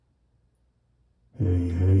Hey,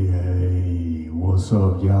 hey, hey, what's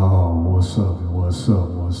up, y'all? What's up, what's up,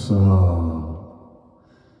 what's up?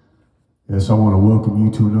 Yes, I want to welcome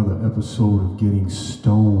you to another episode of Getting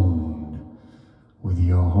Stoned with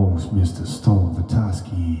your host, Mr. Stone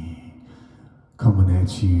Vitoski, coming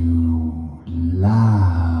at you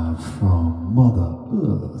live from Mother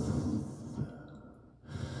Earth.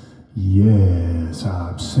 Yes,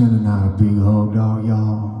 I'm sending out a big hug, dog,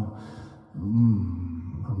 y'all.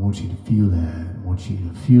 I want you to feel that. I want you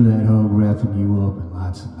to feel that hug wrapping you up and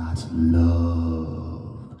lots and lots of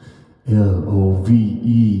love. Love.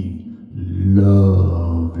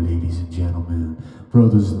 Love, ladies and gentlemen,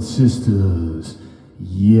 brothers and sisters.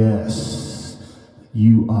 Yes,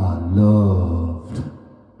 you are loved.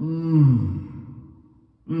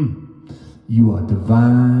 You are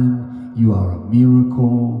divine. You are a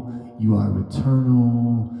miracle. You are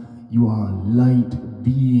eternal. You are a light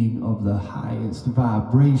being of the highest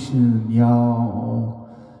vibration, y'all.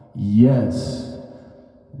 Yes.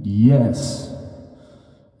 Yes.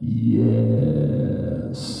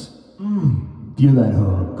 Yes. Feel that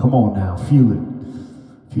hug. Come on now. Feel it.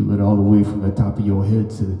 Feel it all the way from the top of your head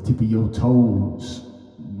to the tip of your toes.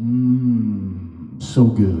 So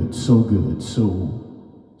good. So good. So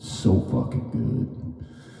fucking good.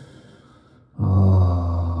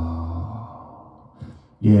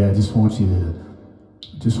 Yeah, I just want you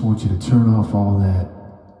to turn off all that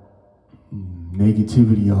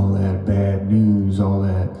negativity, all that bad news, all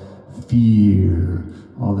that fear,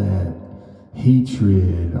 all that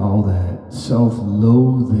hatred, all that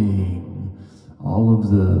self-loathing, all of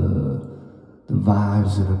the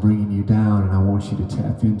vibes that are bringing you down, and I want you to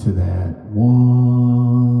tap into that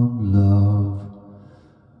one love,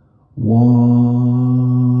 one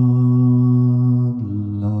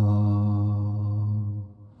love.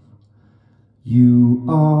 You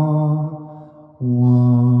are one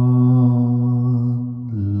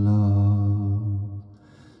love.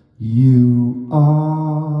 You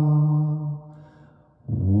are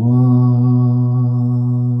one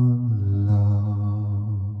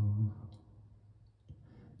love.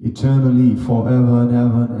 Eternally, forever and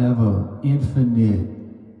ever and ever, infinite.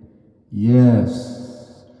 Yes.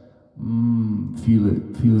 Feel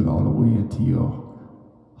it all the way into your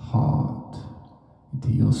heart, into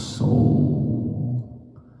your soul,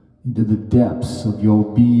 into the depths of your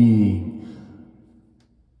being.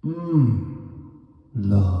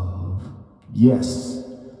 Love. Yes.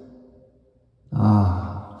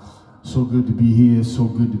 So good to be here, so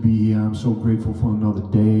good to be here. I'm so grateful for another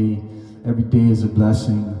day. Every day is a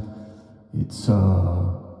blessing. It's,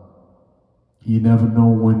 you never know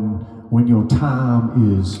when your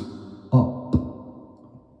time is up.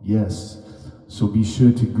 Yes. So be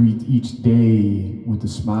sure to greet each day with a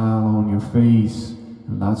smile on your face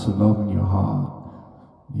and lots of love in your heart.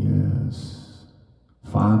 Yes.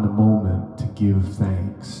 Find a moment to give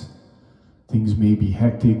thanks. Things may be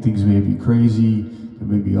hectic, things may be crazy, there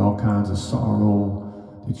may be all kinds of sorrow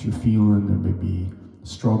that you're feeling, there may be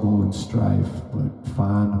struggle and strife, but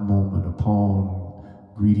find a moment upon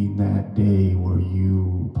greeting that day where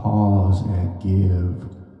you pause and give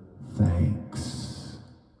thanks.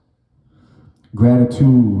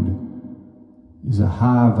 Gratitude is a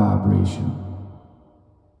high vibration,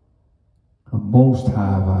 a most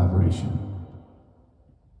high vibration.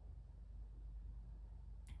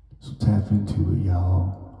 So tap into it,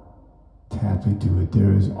 y'all. Tap into it.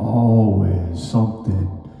 There is always something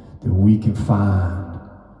that we can find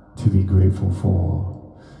to be grateful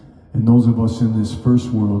for. And those of us in this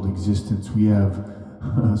first world existence, we have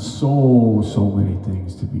so many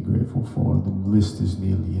things to be grateful for. The list is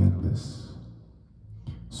nearly endless.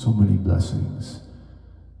 So many blessings,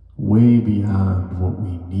 way beyond what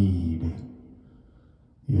we need.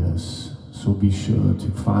 Yes, so be sure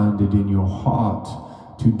to find it in your heart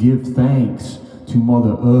to give thanks to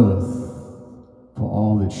Mother Earth for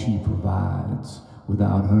all that she provides.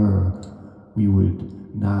 Without her, we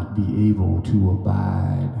would not be able to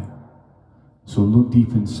abide. So look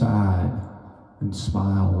deep inside and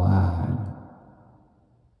smile wide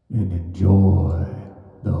and enjoy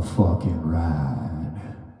the fucking ride.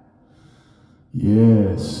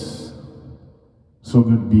 Yes. So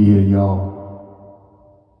good to be here, y'all.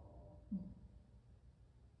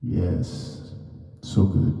 Yes. So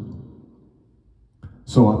good.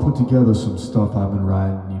 So I put together some stuff I've been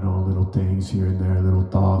writing, little things here and there, little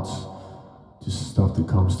thoughts, just stuff that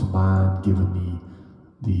comes to mind, giving me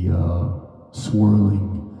the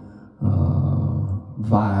swirling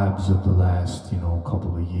vibes of the last,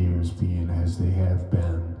 couple of years being as they have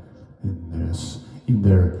been in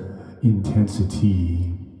their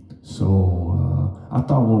intensity So I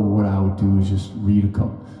thought, well, what I would do is just read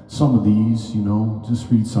some of these,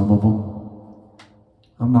 just read some of them.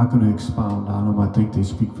 I'm not going to expound on them. I think they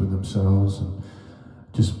speak for themselves, and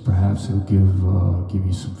just perhaps it'll give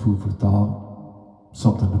you some food for thought,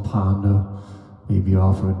 something to ponder, maybe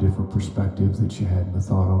offer a different perspective that you hadn't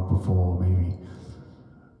thought of before, maybe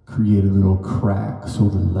create a little crack so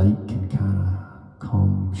the light can kind of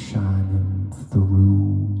come shining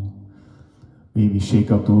through. Maybe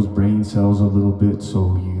shake up those brain cells a little bit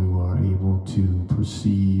so you are able to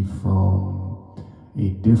perceive from a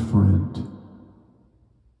different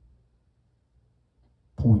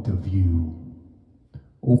point of view.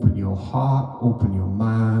 Open your heart, open your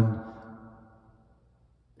mind,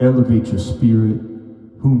 elevate your spirit.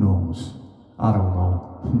 Who knows? I don't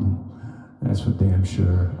know. That's for damn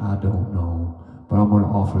sure. I don't know. But I'm going to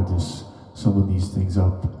offer some of these things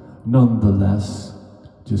up nonetheless,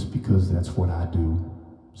 just because that's what I do.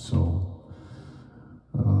 So,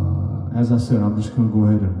 as I said, I'm just going to go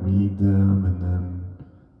ahead and read them, and then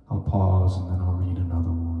I'll pause, and then I'll read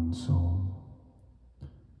another one. So,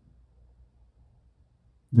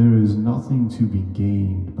 there is nothing to be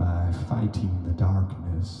gained by fighting the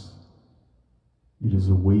darkness. It is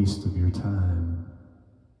a waste of your time.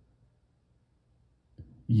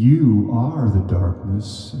 You are the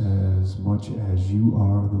darkness as much as you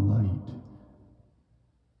are the light.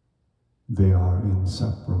 They are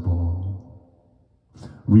inseparable.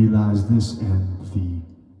 Realize this, and the,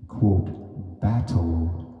 quote,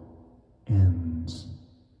 battle ends.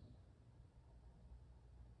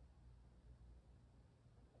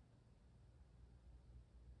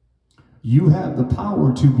 You have the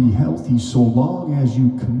power to be healthy so long as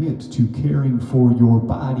you commit to caring for your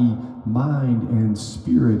body, mind, and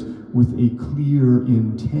spirit with a clear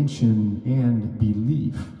intention and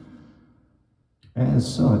belief. As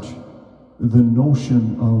such, the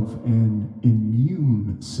notion of an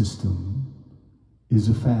immune system is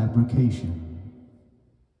a fabrication.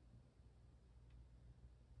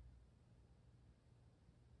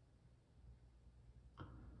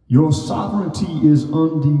 Your sovereignty is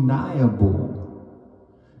undeniable,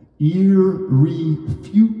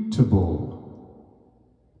 irrefutable.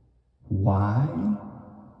 Why?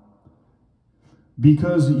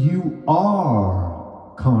 Because you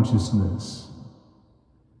are consciousness,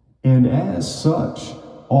 and as such,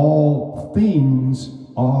 all things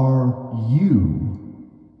are you.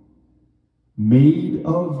 Made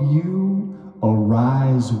of you,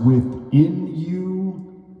 arise within you,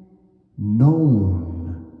 known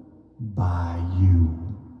by you.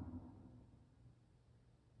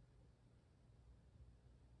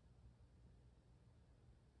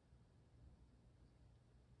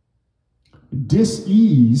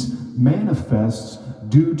 Dis-ease manifests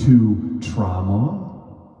due to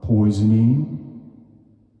trauma, poisoning,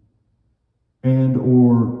 and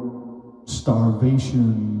or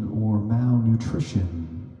starvation or malnutrition.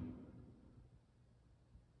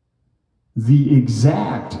 The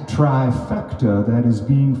exact trifecta that is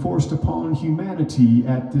being forced upon humanity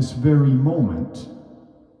at this very moment.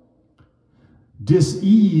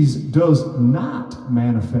 Dis-ease does not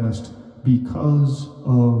manifest because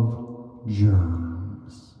of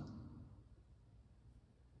germs.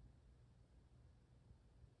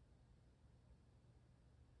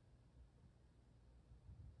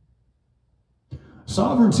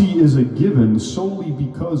 Sovereignty is a given solely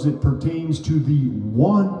because it pertains to the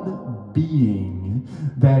one being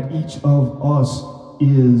that each of us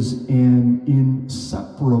is an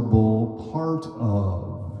inseparable part of.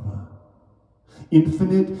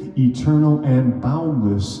 Infinite, eternal, and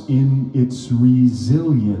boundless in its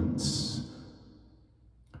resilience.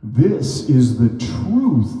 This is the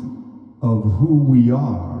truth of who we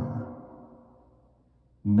are,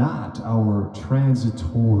 not our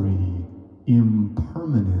transitory,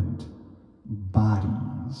 impermanent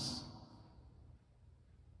bodies.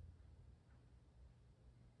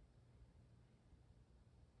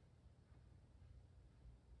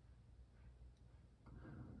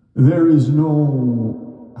 There is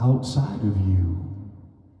no outside of you.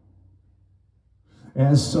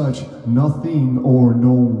 As such, nothing or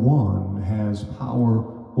no one has power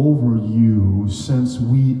over you, since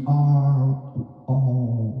we are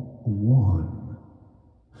all one.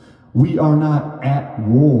 We are not at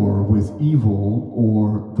war with evil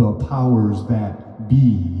or the powers that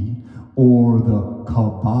be, or the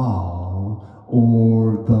cabal,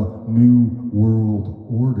 or the New World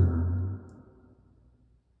Order.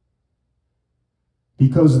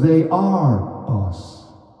 Because they are us.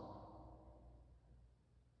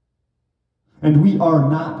 And we are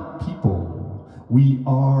not people. We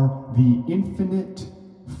are the infinite,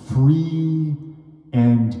 free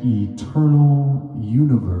and eternal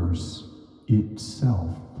universe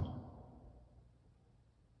itself.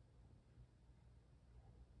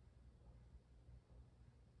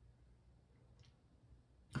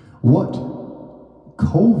 What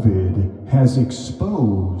COVID has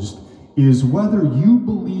exposed is whether you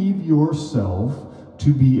believe yourself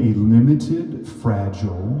to be a limited,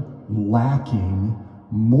 fragile, lacking,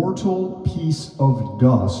 mortal piece of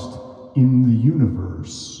dust in the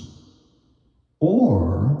universe,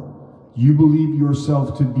 or you believe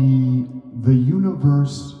yourself to be the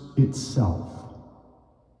universe itself.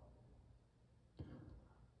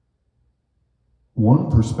 One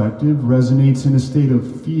perspective resonates in a state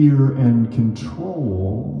of fear and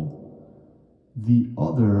control, the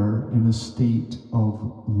other in a state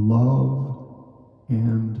of love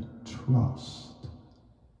and trust.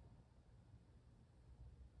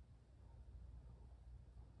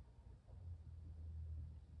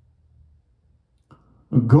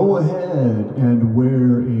 Go ahead and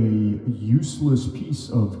wear a useless piece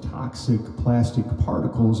of toxic plastic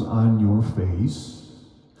particles on your face.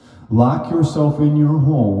 Lock yourself in your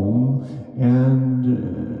home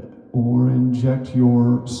and or inject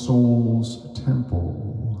your soul's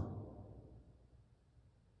temple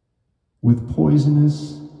with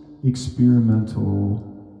poisonous, experimental,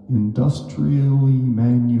 industrially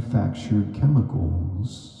manufactured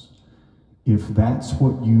chemicals, if that's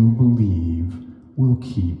what you believe will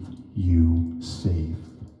keep you safe.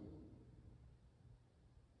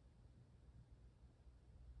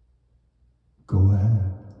 Go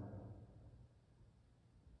ahead.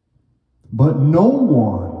 But no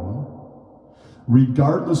one,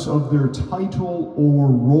 regardless of their title or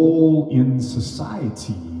role in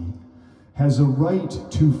society, has a right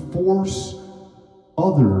to force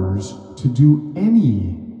others to do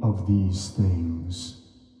any of these things.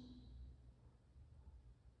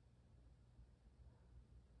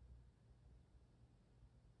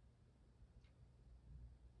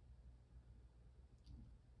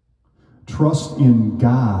 Trust in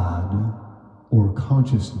God or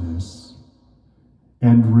consciousness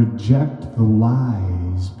and reject the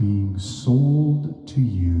lies being sold to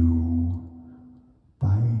you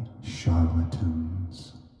by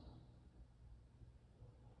charlatans.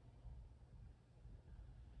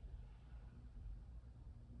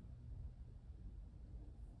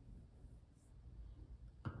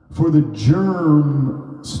 For the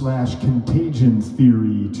germ/contagion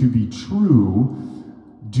theory to be true,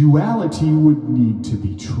 duality would need to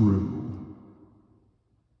be true.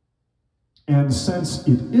 And since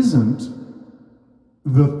it isn't,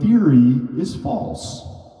 the theory is false.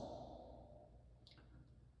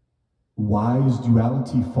 Why is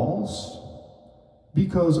duality false?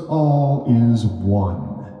 Because all is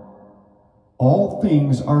one. All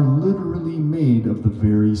things are literally made of the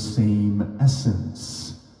very same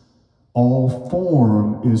essence. All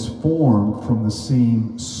form is formed from the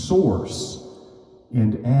same source,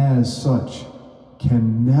 and as such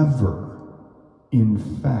can never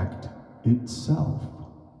infect itself.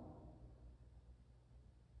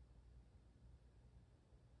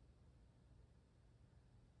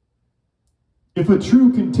 If a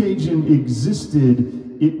true contagion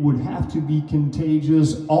existed, it would have to be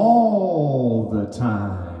contagious all the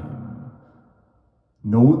time.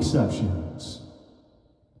 No exceptions.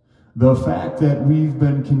 The fact that we've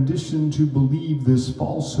been conditioned to believe this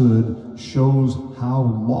falsehood shows how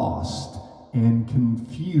lost and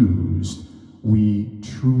confused we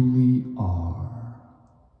truly are.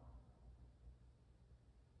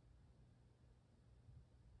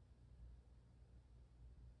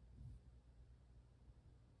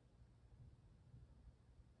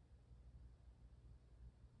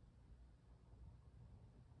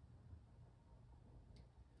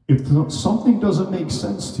 If something doesn't make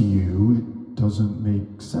sense to you, it doesn't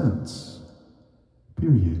make sense.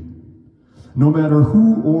 Period. No matter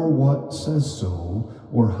who or what says so,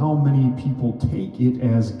 or how many people take it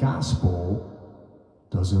as gospel,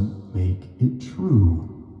 doesn't make it true.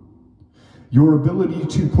 Your ability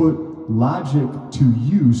to put logic to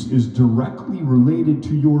use is directly related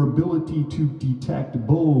to your ability to detect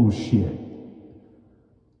bullshit.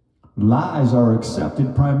 Lies are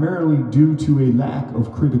accepted primarily due to a lack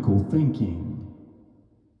of critical thinking.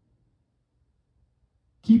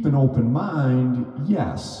 Keep an open mind,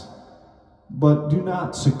 yes, but do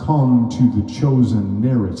not succumb to the chosen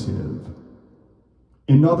narrative.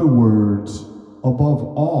 In other words, above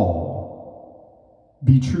all,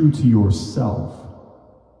 be true to yourself.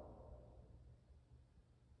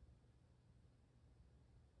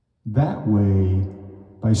 That way,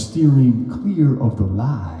 by steering clear of the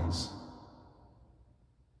lies,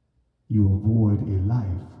 you avoid a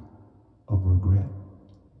life of regret.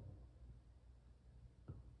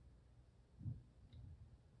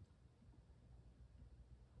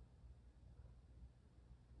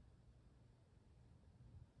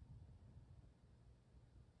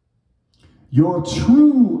 Your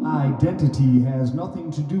true identity has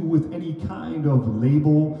nothing to do with any kind of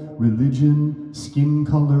label, religion, skin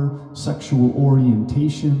color, sexual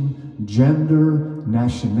orientation, gender,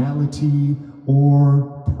 nationality,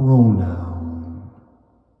 or pronoun.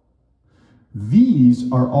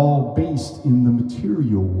 These are all based in the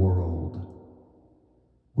material world,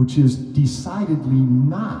 which is decidedly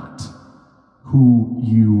not who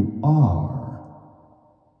you are.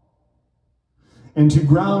 And to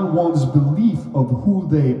ground one's belief of who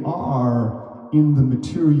they are in the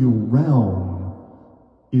material realm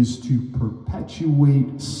is to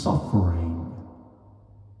perpetuate suffering,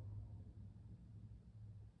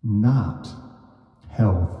 not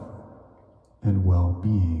health and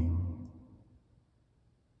well-being.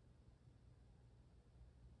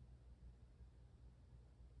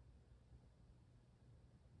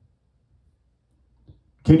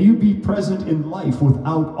 Can you be present in life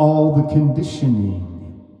without all the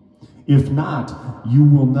conditioning? If not, you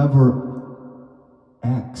will never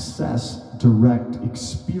access direct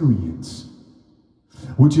experience,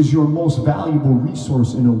 which is your most valuable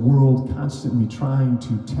resource in a world constantly trying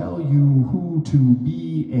to tell you who to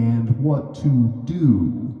be and what to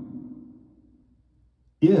do.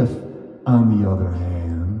 If, on the other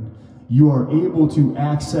hand, you are able to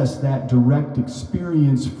access that direct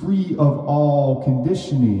experience free of all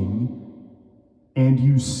conditioning, and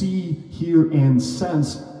you see, hear, and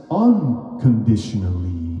sense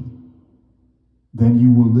unconditionally, then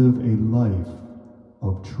you will live a life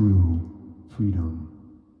of true freedom.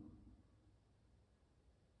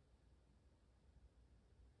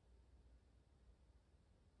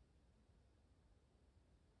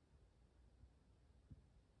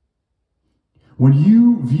 When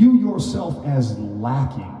you view yourself as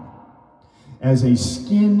lacking, as a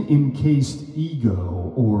skin-encased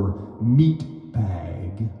ego or meat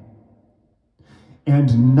bag,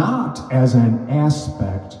 and not as an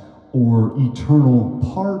aspect or eternal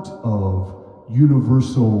part of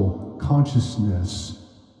universal consciousness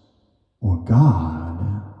or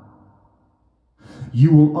God,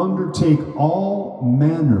 you will undertake all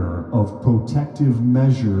manner of protective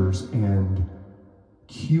measures and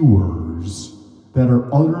cures that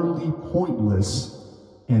are utterly pointless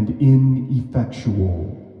and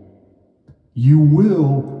ineffectual. You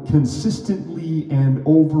will consistently and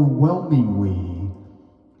overwhelmingly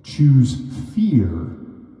choose fear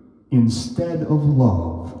instead of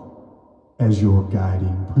love as your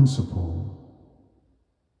guiding principle.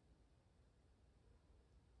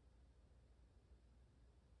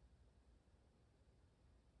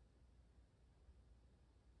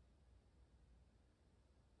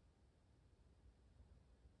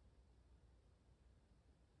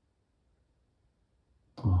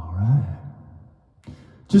 All right.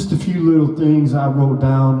 Just a few little things I wrote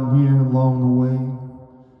down here along the way.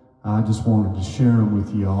 I just wanted to share them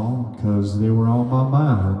with y'all because they were on my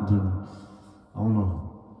mind and on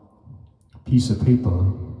a piece of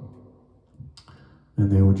paper.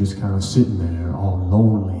 And they were just kind of sitting there all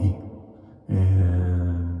lonely.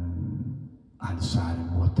 And I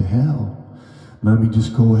decided, what the hell? Let me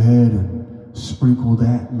just go ahead and sprinkle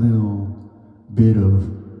that little bit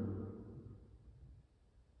of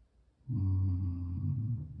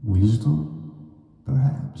wisdom,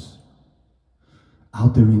 perhaps,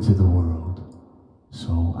 out there into the world.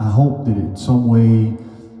 So I hope that in some way,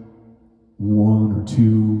 one or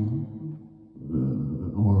two,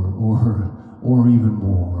 or even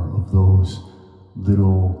more of those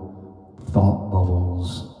little thought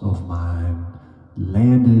bubbles of mine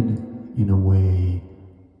landed in a way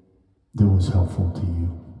that was helpful to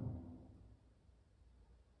you.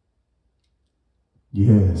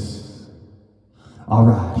 Yes. All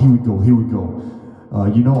right, here we go.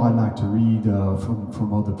 You know I like to read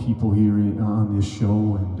from other people here on this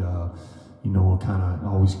show, and you know, it kind of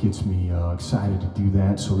always gets me excited to do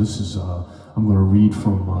that. So this is, I'm going to read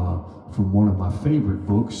from one of my favorite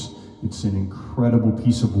books. It's an incredible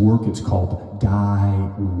piece of work. It's called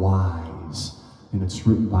Die Wise, and it's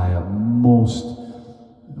written by a most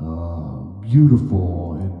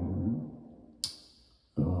beautiful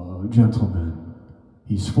and gentleman.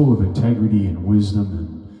 He's full of integrity and wisdom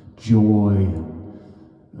and joy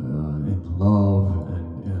and love,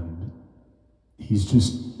 and he's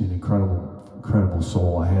just an incredible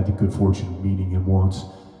soul. I had the good fortune of meeting him once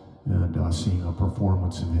and seeing a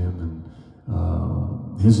performance of him.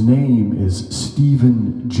 And his name is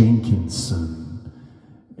Stephen Jenkinson,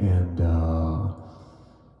 and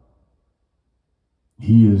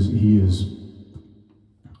he is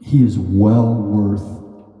well worth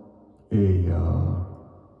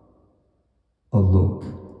a look.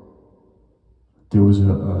 There was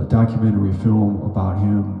a documentary film about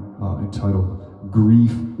him entitled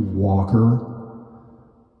Grief Walker.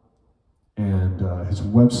 And his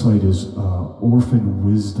website is Orphan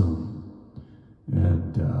Wisdom.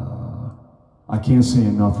 And I can't say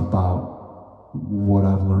enough about what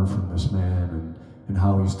I've learned from this man and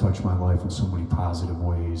how he's touched my life in so many positive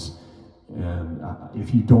ways. And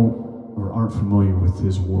if you don't or aren't familiar with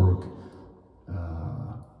his work,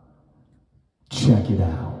 check it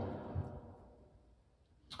out.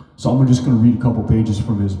 So I'm just going to read a couple pages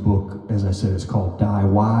from his book. As I said, it's called Die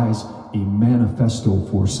Wise, a Manifesto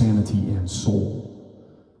for Sanity and Soul.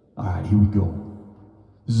 All right, here we go.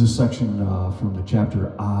 This is a section from the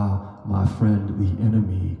chapter, My Friend, the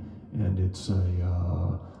Enemy. And it's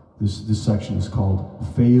this section is called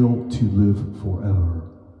Fail to Live Forever.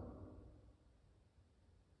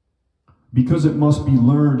 Because it must be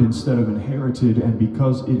learned instead of inherited, and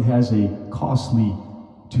because it has a costly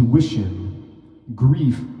tuition,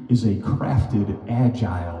 grief is a crafted,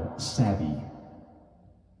 agile savvy.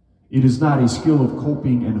 It is not a skill of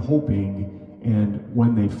coping and hoping, and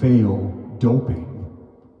when they fail, doping.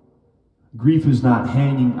 Grief is not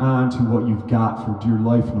hanging on to what you've got for dear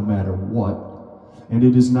life no matter what, and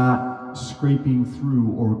it is not scraping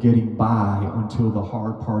through or getting by until the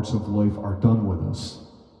hard parts of life are done with us.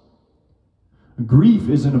 Grief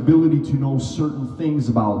is an ability to know certain things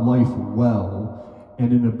about life well,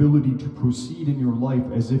 and an ability to proceed in your life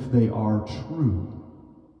as if they are true.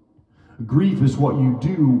 Grief is what you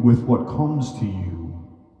do with what comes to you.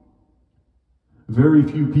 Very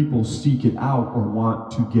few people seek it out or want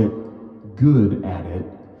to get good at it,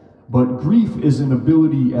 but grief is an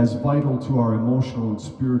ability as vital to our emotional and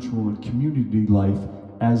spiritual and community life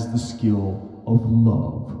as the skill of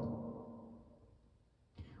love.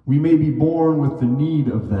 We may be born with the need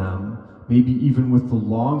of them, maybe even with the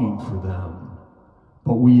longing for them,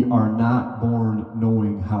 but we are not born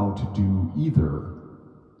knowing how to do either.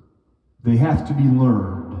 They have to be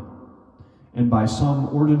learned, and by some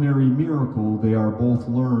ordinary miracle, they are both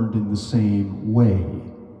learned in the same way.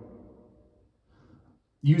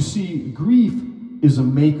 You see, grief is a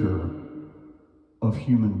maker of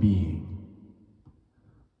human being.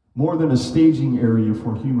 More than a staging area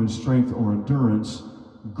for human strength or endurance,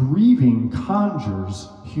 grieving conjures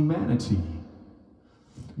humanity.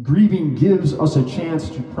 Grieving gives us a chance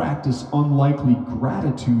to practice unlikely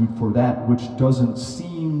gratitude for that which doesn't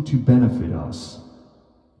seem to benefit us.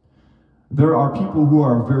 There are people who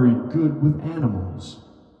are very good with animals,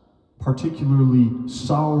 particularly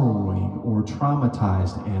sorrowing or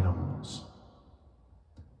traumatized animals.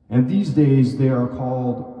 And these days they are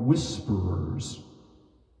called whisperers.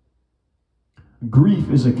 Grief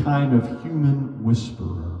is a kind of human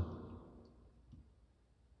whisperer.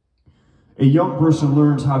 A young person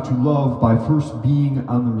learns how to love by first being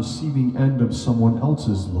on the receiving end of someone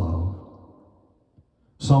else's love.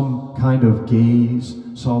 Some kind of gaze,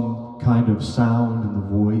 some kind of sound in the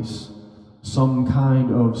voice, some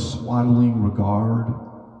kind of swaddling regard,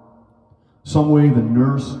 some way the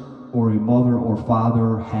nurse or a mother or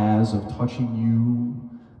father has of touching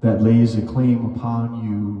you that lays a claim upon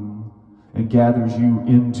you and gathers you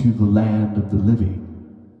into the land of the living.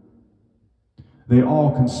 They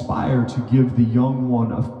all conspire to give the young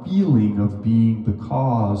one a feeling of being the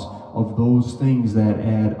cause of those things that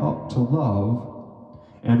add up to love,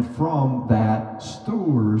 and from that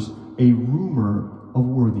stirs a rumor of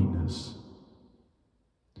worthiness.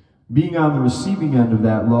 Being on the receiving end of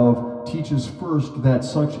that love teaches first that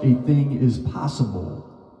such a thing is possible.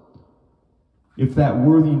 If that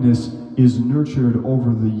worthiness is nurtured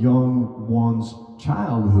over the young one's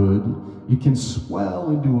childhood, it can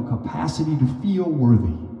swell into a capacity to feel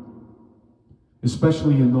worthy,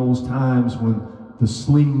 especially in those times when the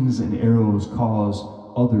slings and arrows cause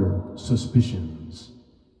other suspicions.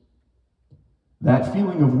 That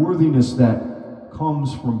feeling of worthiness that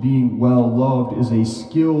comes from being well loved is a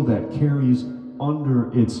skill that carries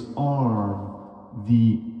under its arm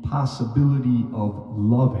the possibility of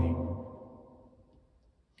loving.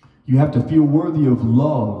 You have to feel worthy of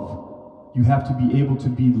love. You have to be able to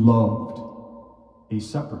be loved. A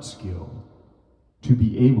separate skill, to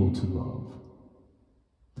be able to love.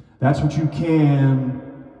 That's what you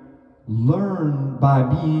can learn by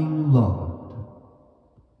being loved.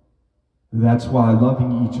 That's why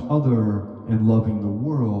loving each other and loving the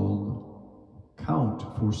world count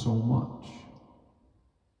for so much.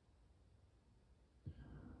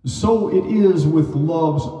 So it is with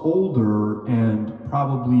love's older and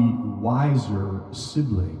probably wiser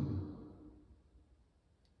sibling.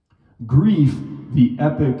 Grief, the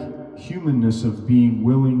epic humanness of being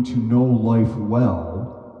willing to know life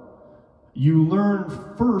well, you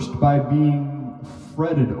learn first by being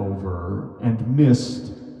fretted over and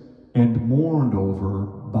missed and mourned over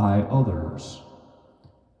by others,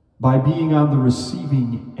 by being on the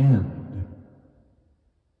receiving end.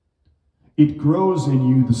 It grows in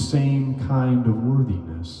you the same kind of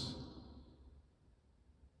worthiness.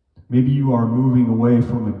 Maybe you are moving away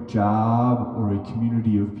from a job or a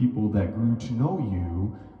community of people that grew to know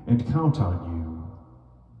you and count on you.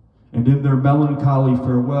 And in their melancholy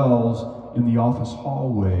farewells in the office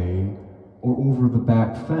hallway or over the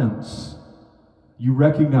back fence, you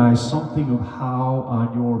recognize something of how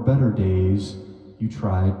on your better days you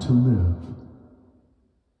tried to live.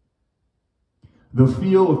 The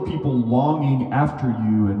feel of people longing after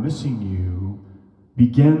you and missing you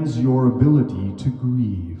begins your ability to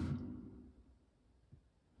grieve.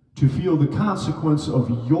 To feel the consequence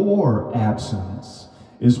of your absence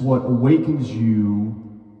is what awakens you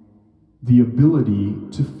the ability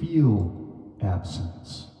to feel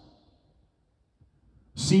absence.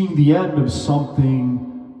 Seeing the end of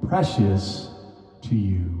something precious to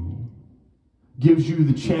you gives you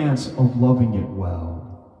the chance of loving it well.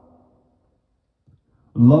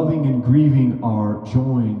 Loving and grieving are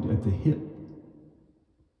joined at the hip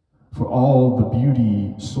for all the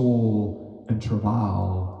beauty, soul, and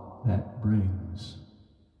travail that brings.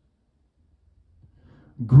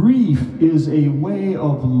 Grief is a way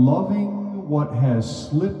of loving what has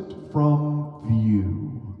slipped from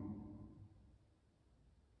view.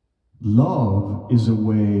 Love is a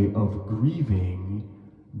way of grieving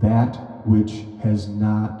that which has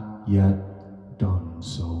not yet done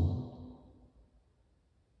so.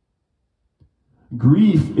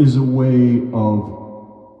 Grief is a way of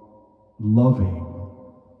loving.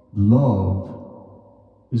 Love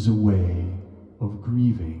is a way of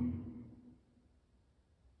grieving.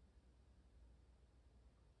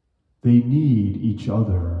 They need each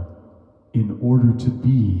other in order to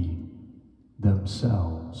be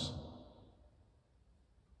themselves.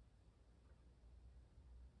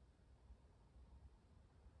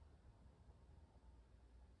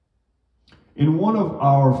 In one of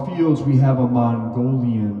our fields, we have a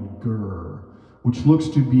Mongolian gur, which looks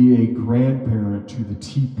to be a grandparent to the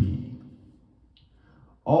teepee.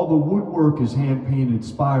 All the woodwork is hand-painted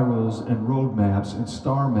spirals and road maps and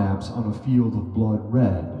star maps on a field of blood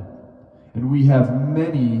red, and we have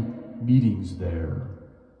many meetings there.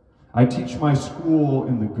 I teach my school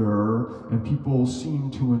in the gur, and people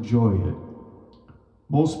seem to enjoy it.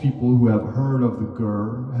 Most people who have heard of the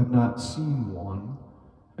gur have not seen one,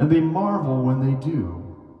 and they marvel when they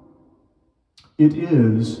do. It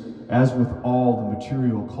is, as with all the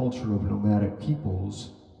material culture of nomadic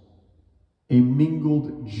peoples, a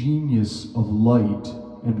mingled genius of light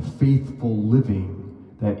and faithful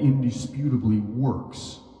living that indisputably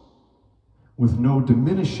works, with no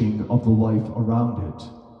diminishing of the life around it.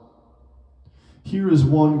 Here is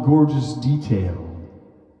one gorgeous detail.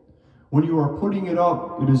 When you are putting it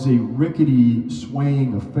up, it is a rickety,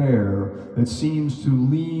 swaying affair that seems to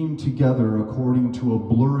lean together according to a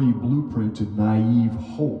blurry blueprint of naive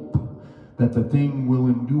hope that the thing will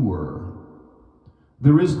endure.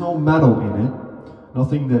 There is no metal in it,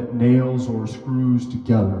 nothing that nails or screws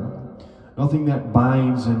together, nothing that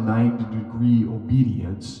binds in 90-degree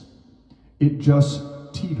obedience. It just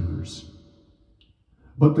teeters.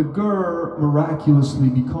 But the gur miraculously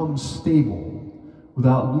becomes stable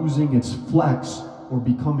without losing its flex or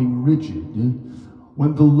becoming rigid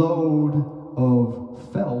when the load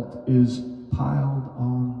of felt is piled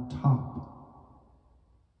on top.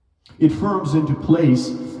 It firms into place.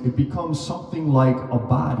 It becomes something like a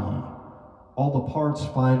body, all the parts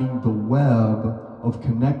finding the web of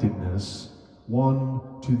connectedness, one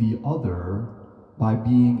to the other, by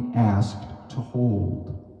being asked to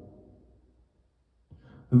hold.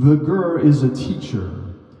 The gur is a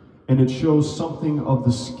teacher, and it shows something of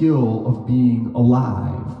the skill of being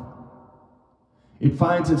alive. It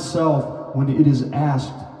finds itself when it is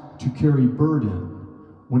asked to carry burden,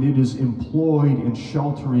 when it is employed in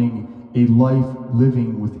sheltering a life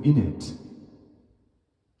living within it.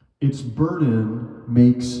 Its burden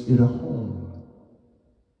makes it a home.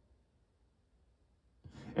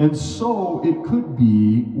 And so it could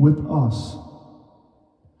be with us.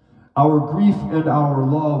 Our grief and our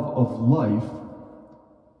love of life,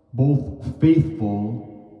 both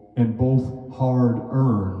faithful and both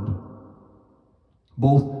hard-earned,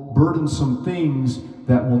 both burdensome things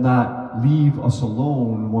that will not leave us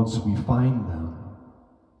alone once we find them.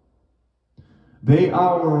 They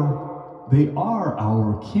are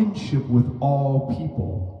our kinship with all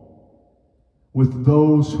people, with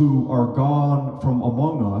those who are gone from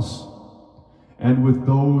among us, and with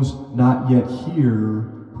those not yet here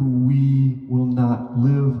who we will not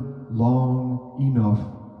live long enough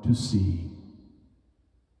to see.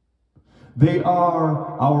 They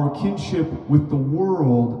are our kinship with the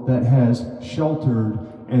world that has sheltered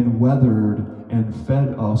and weathered and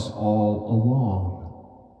fed us all along.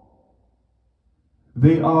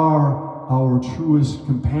 They are our truest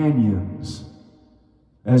companions,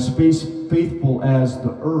 as faithful as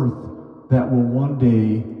the earth that will one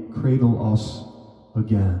day cradle us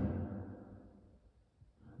again.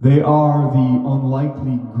 They are the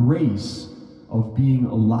unlikely grace of being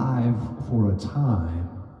alive for a time,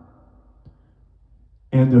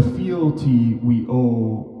 and the fealty we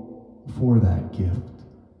owe for that gift.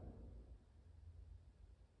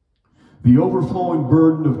 The overflowing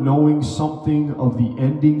burden of knowing something of the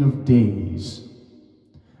ending of days,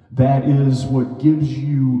 that is what gives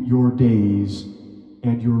you your days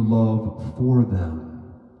and your love for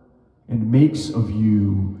them, and makes of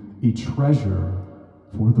you a treasure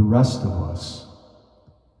for the rest of us,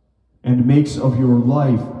 and makes of your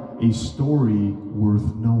life a story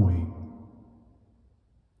worth knowing.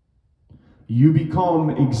 You become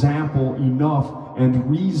example enough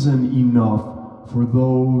and reason enough for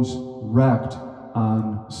those wrecked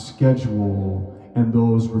on schedule and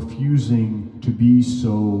those refusing to be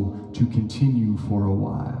so to continue for a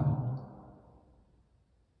while.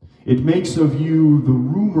 It makes of you the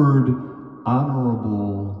rumored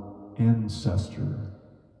honorable ancestor.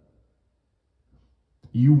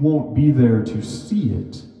 You won't be there to see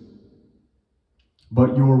it,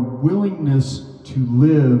 but your willingness to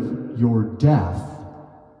live your death,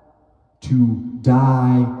 to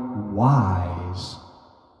die wise,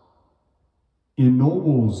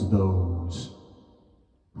 ennobles those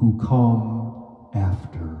who come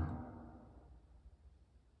after.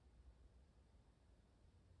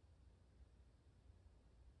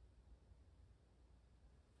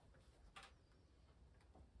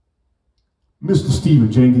 Mr.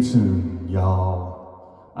 Stephen Jenkinson,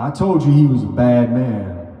 y'all. I told you he was a bad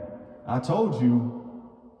man. I told you.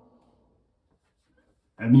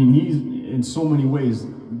 I mean, he's, in so many ways,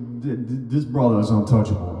 this brother is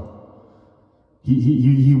untouchable.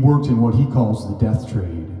 He worked in what he calls the death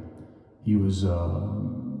trade. He was a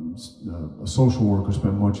social worker,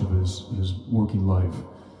 spent much of his working life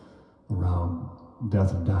around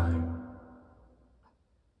death and dying.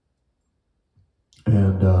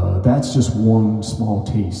 And that's just one small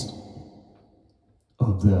taste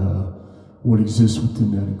of what exists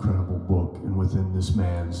within that incredible book and within this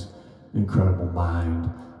man's incredible mind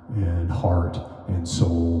and heart and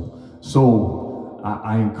soul. So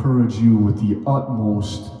I encourage you with the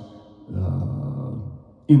utmost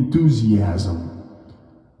enthusiasm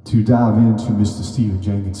to dive into Mr. Stephen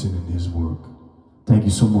Jenkinson and his work. Thank you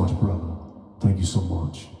so much, brother. Thank you so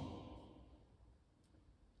much.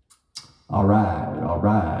 All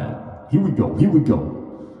right. Here we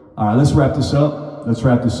go. All right, let's wrap this up. I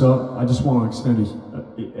just want to extend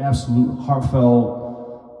an absolute heartfelt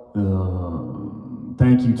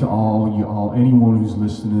thank you to all, anyone who's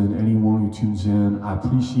listening, anyone who tunes in. I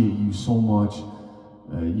appreciate you so much.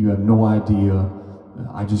 You have no idea.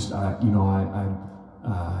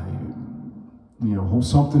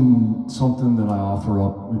 Something that I offer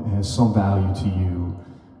up has some value to you,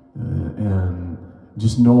 and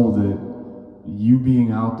just know that you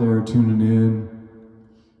being out there tuning in,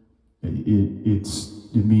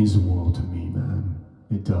 it means the world to me, man.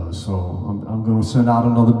 It does. So I'm going to send out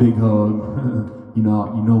another big hug. You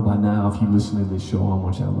know by now, if you listen to this show, how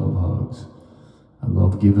much I love hugs. I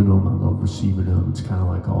love giving them. I love receiving them. It's kind of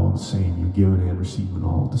like all the same. You're giving and receiving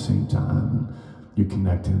all at the same time. And you're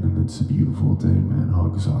connecting, and it's a beautiful thing, man.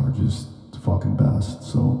 Hugs are just the fucking best.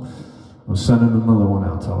 So I'm sending another one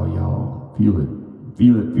out to all y'all. Feel it.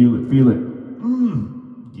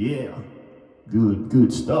 Yeah.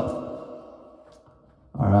 Good stuff.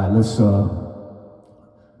 All right, let's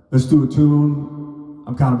do a tune.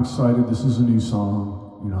 I'm kind of excited. This is a new song.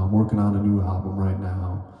 I'm working on a new album right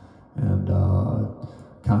now, and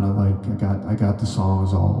kind of like I got the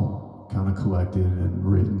songs all kind of collected and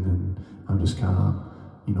written, and I'm just kind of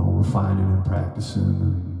refining and practicing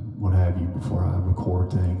and what have you before I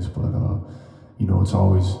record things. But it's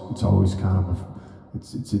always kind of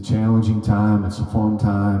it's a challenging time. It's a fun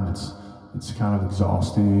time. It's kind of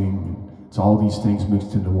exhausting. It's all these things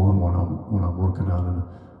mixed into one when I'm working on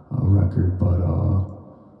a record. But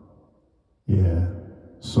yeah.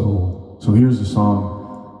 So here's the song.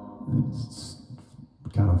 It's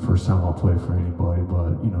kind of the first time I'll play for anybody,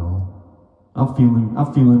 but I'm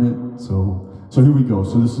feeling it. So here we go.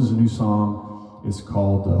 So this is a new song. It's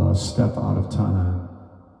called "Step Out of Time."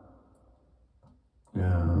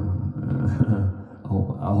 Yeah.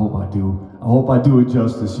 I hope I do it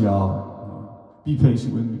justice, y'all. Be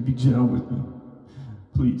patient with me. Be gentle with me,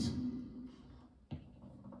 please.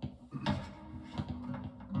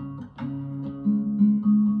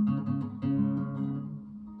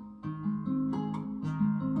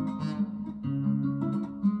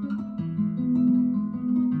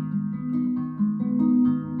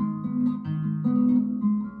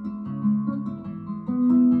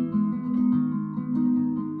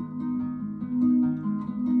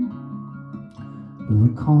 the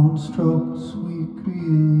constructs we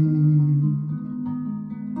create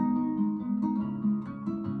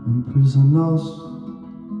imprison us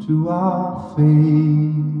to our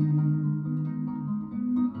fate.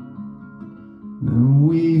 Then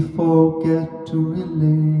we forget to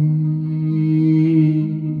relate,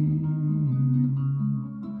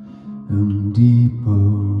 and deeper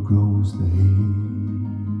grows the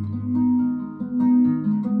hate,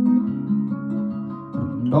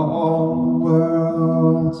 and all the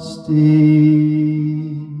world stays,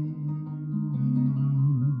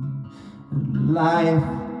 and life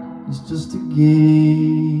is just a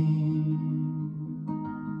game.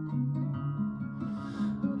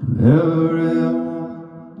 Everyone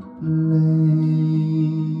play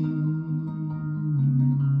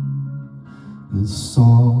the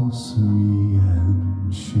sorcery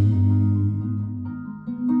and shame.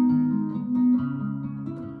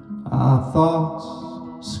 Our thoughts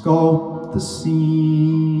sculpt the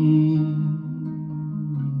scene,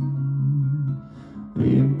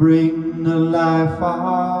 they bring to life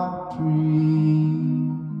our dream.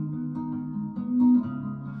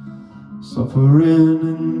 Suffering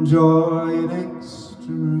and joy in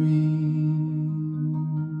extreme,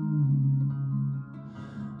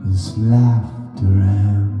 there's laughter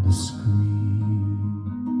and a scream.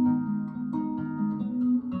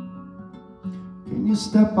 Can you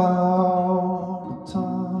step out of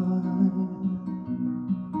time?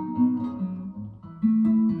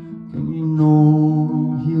 Can you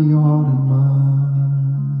heal your heart and mind?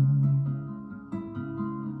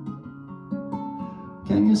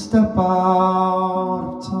 Can you step out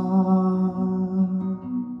of time?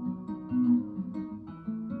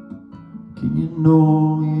 Can you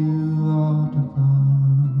know you are divine?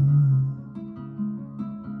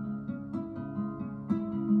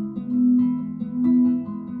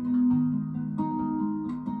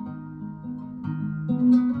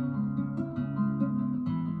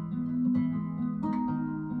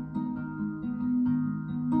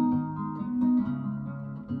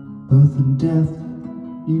 Birth and death,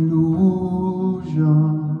 illusion,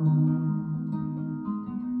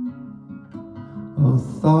 a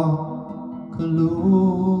thought collusion.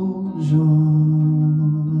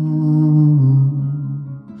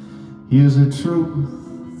 Here's a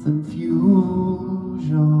truth infusion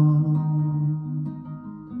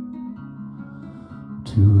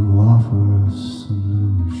to offer a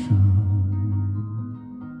solution.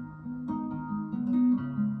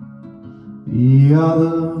 The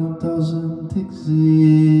other doesn't exist.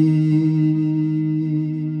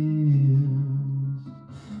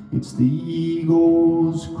 It's the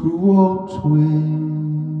ego's cruel twist.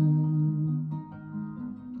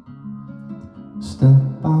 Step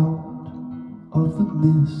out of the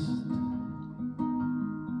mist,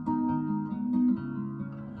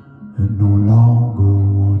 and no longer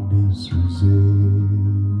oneness resist.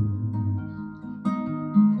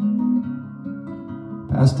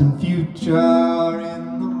 Past and future in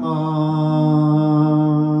the mind,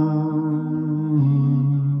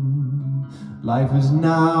 life is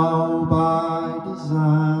now by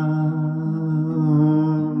design.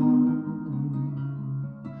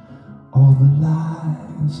 All the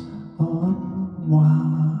lies unwind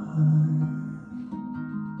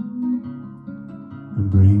and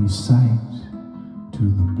bring sight to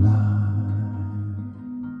the blind.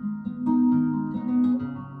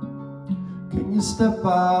 Can you step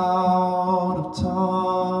out of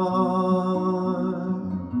time?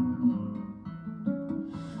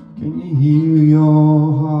 Can you hear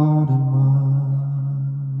your heart and mind?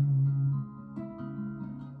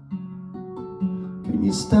 Can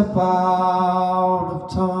you step out of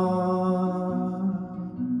time?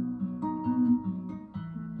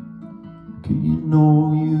 Can you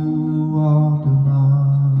know you are divine?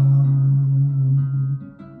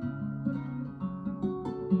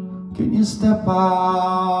 Can you step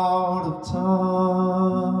out of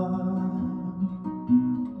time?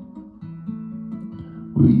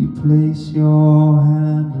 Will you place your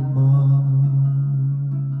hand in mine?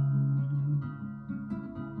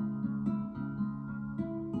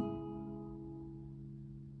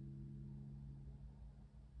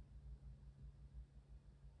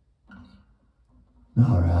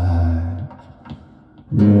 All right.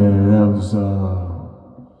 Yeah,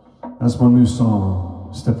 that's my new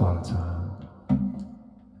song, Step Out of Time.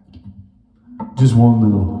 Just one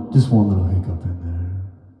little hiccup in there.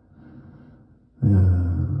 Yeah.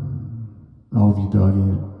 I hope you dug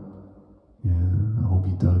it. Yeah, I hope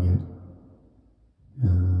you dug it.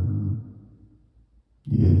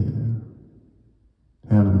 Yeah.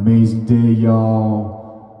 Have an amazing day,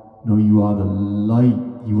 y'all. Know you are the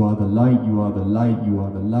light You are the light, you are the light, you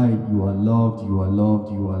are the light, you are loved, you are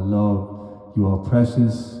loved, you are loved. You are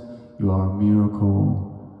precious, you are a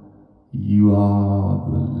miracle, you are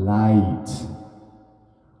the light.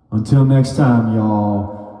 Until next time,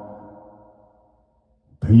 y'all,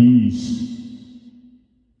 peace.